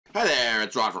Hi there,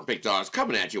 it's Rod from Pick Dawgz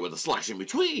coming at you with a selection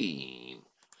between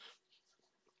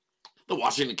the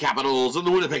Washington Capitals and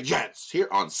the Winnipeg Jets here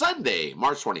on Sunday,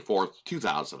 March 24th,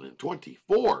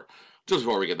 2024. Just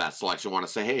before we get that selection, I want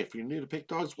to say, hey, if you're new to Pick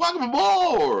Dawgz, welcome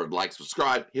aboard! Like,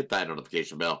 subscribe, hit that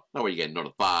notification bell. That way you get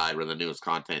notified when the newest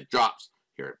content drops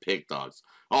here at Pick Dawgz.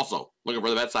 Also, looking for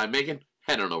the bets I'm making?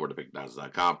 Head on over to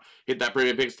pickdawgz.com, hit that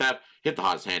premium picks tab, hit the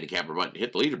hottest handicapper button,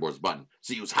 hit the leaderboards button,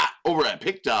 see who's hot over at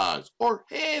Pickdawgz. Or,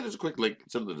 hey, there's a quick link,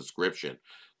 it's in the description.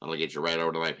 That'll get you right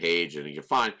over to my page, and you can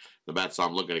find the bets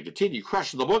I'm looking to continue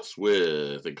crushing the books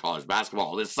with in college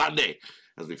basketball this Sunday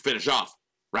as we finish off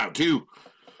round 2.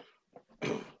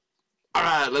 All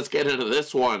right, let's get into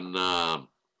this one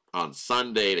on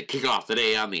Sunday to kick off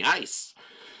today on the ice.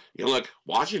 You look,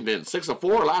 Washington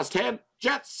 6-4 last 10.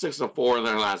 Jets 6-4 in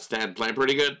their last 10, playing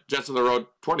pretty good. Jets on the road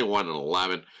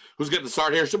 21-11. Who's getting the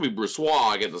start here? Should be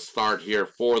Brissois getting the start here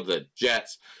for the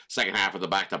Jets. Second half of the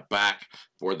back-to-back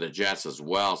for the Jets as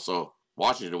well. So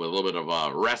Washington with a little bit of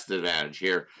a rest advantage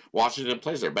here. Washington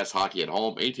plays their best hockey at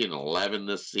home, 18-11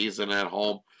 this season at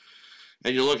home.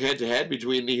 And you look head-to-head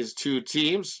between these two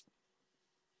teams.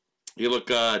 You look,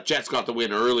 Jets got the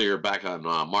win earlier back on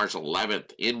March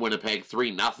 11th in Winnipeg,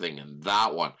 3-0 in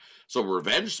that one. So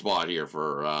revenge spot here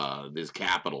for these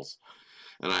Capitals.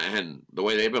 And the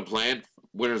way they've been playing,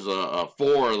 winners of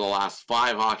 4 of the last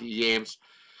 5 hockey games.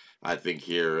 I think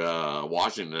here,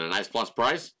 Washington, a nice plus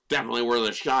price. Definitely worth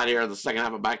a shot here in the second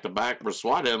half of back-to-back.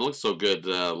 Brissois didn't look so good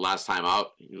last time out.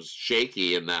 He was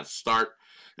shaky in that start.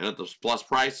 And at the plus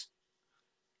price,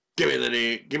 give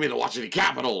me the Washington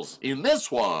Capitals in this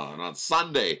one on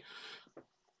Sunday.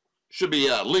 Should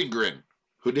be Lindgren,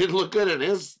 who didn't look good in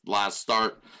his last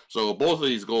start. So both of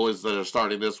these goalies that are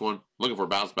starting this one, looking for a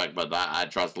bounce back, but I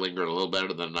trust Lindgren a little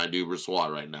better than I do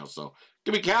Brissois right now. So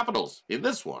give me Capitals in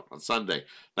this one on Sunday.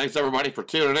 Thanks everybody for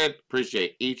tuning in.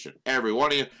 Appreciate each and every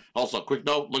one of you. Also, a quick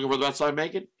note, looking for the bets I'm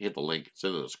making? Hit the link. It's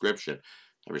in the description.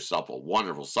 Have yourself a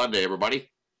wonderful Sunday, everybody.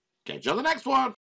 Catch you on the next one.